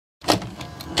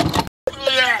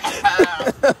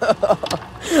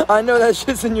I know that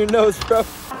shit's in your nose, bro.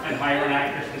 And hire an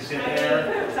actress to sit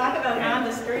there. Talk about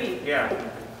nondescript. Yeah.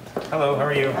 Hello, how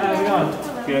are you? How's it going?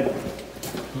 Good.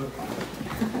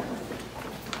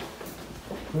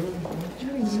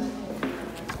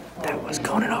 That was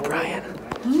Conan O'Brien.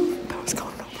 That was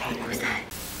Conan O'Brien. Who was that?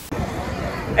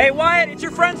 Hey Wyatt, it's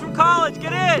your friends from college.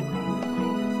 Get in.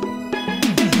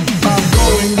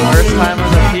 First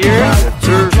timers up here.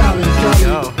 Here we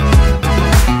go.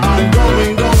 I'm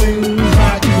going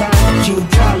back to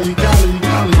Cali, Cali,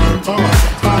 Cali.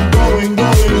 I'm going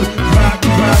back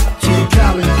to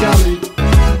Cali, Cali.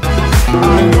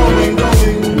 I'm going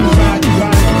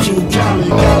back to Cali,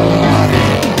 Cali.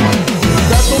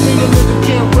 That don't mean a nigga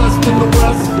can't rest in the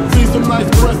West. See some nice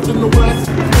breasts in the West.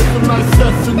 Get some nice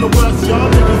sets in the West. Y'all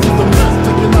niggas is the best.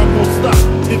 Thinking I gon' stop.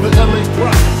 Even LA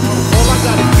rock. All I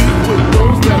gotta beat with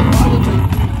those that follow me.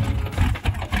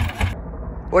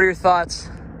 What are your thoughts?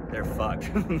 They're fucked.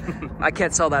 I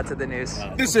can't sell that to the news.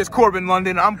 This is Corbin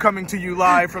London. I'm coming to you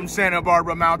live from Santa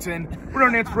Barbara Mountain. We're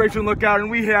on an inspiration lookout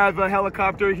and we have a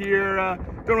helicopter here.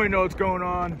 Don't really know what's going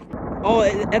on. Oh,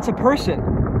 that's a person.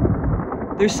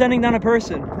 They're sending down a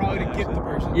person. Probably to get the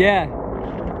person. Yeah.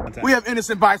 We have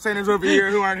innocent bystanders over here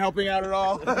who aren't helping out at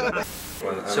all.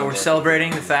 So we're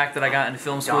celebrating the fact that I got into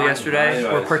film school yesterday.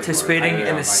 We're participating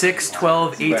in the 6,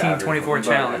 12, 18, 24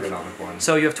 challenge.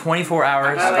 So you have 24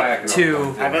 hours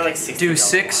to do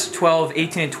 6, 12,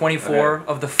 18, and 24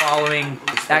 of the following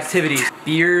activities: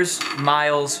 beers,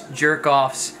 miles,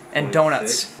 jerk-offs, and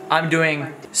donuts. I'm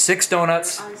doing 6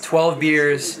 donuts, 12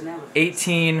 beers,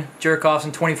 18 jerk-offs,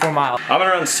 and 24 miles. I'm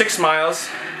gonna run 6 miles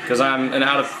because I'm an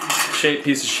out of shape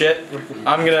piece of shit.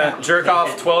 I'm gonna jerk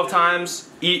off 12 times,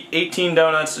 eat 18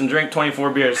 donuts, and drink 24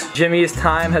 beers. Jimmy's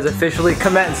time has officially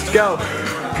commenced. Go!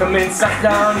 Commence, suck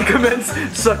down. Commence,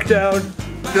 suck down.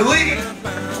 Delete!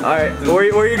 Alright,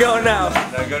 where are you going now?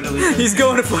 Now go delete. He's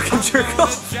going to fucking jerk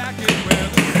off.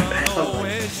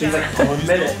 He's like, 1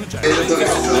 minute.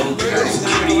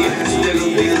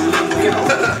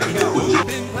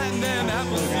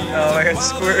 Oh, I got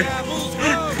squirt.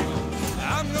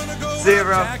 See you,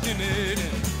 bro.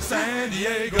 San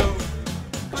Diego.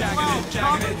 Jagging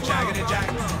it, spanking it,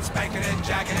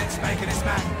 jagging it, spanking it,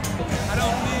 smack. I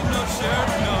don't need no shirt,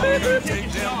 no.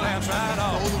 Take them lamps right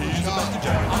off. He's about to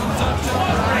jack.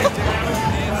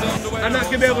 I'm not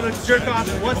gonna be able to jerk off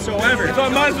whatsoever, so I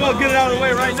might as well get it out of the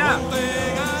way right now.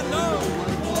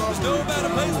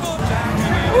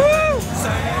 Woo!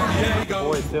 San Diego.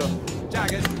 Boys, too.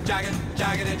 Jagging it, jack.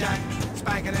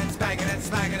 Spanking it, smacking it,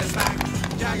 smack.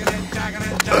 Jagging it, jack. Jagging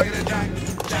it, spanking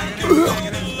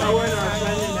it.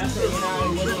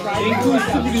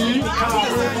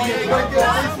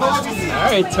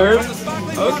 Alright, Turf.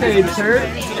 Okay, Turf.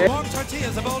 Warm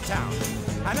tortillas of Old Town.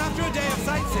 And after a day of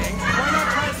sightseeing, why not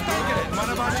try spanking it in one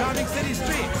of our charming city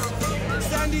streets?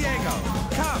 San Diego,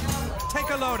 come, take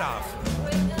a load off.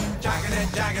 Jagging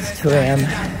it, 2 a.m.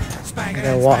 I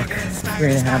gotta walk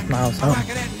 3.5 miles home.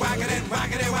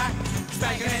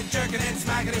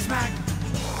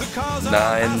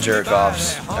 9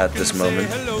 jerk-offs at this moment,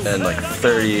 and like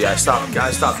 30. I stopped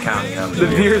counting how many. The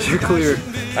beers are clear.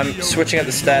 I'm switching up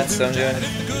the stats, so I'm doing.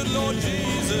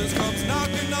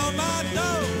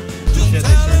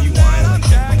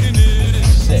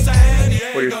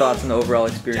 What are your thoughts on the overall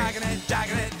experience?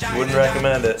 Wouldn't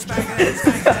recommend it.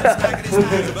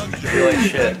 Feel like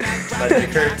shit. My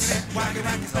dick hurts.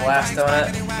 The last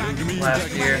donut, last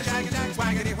beer.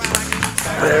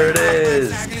 There it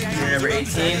is. Beer number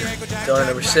 18, donut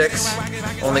number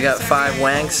 6. Only got 5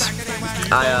 wanks.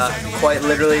 I quite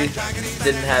literally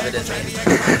didn't have it in me.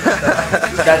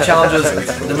 That challenge was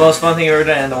the most fun thing I've ever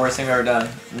done and the worst thing I've ever done.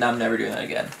 And I'm never doing that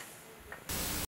again.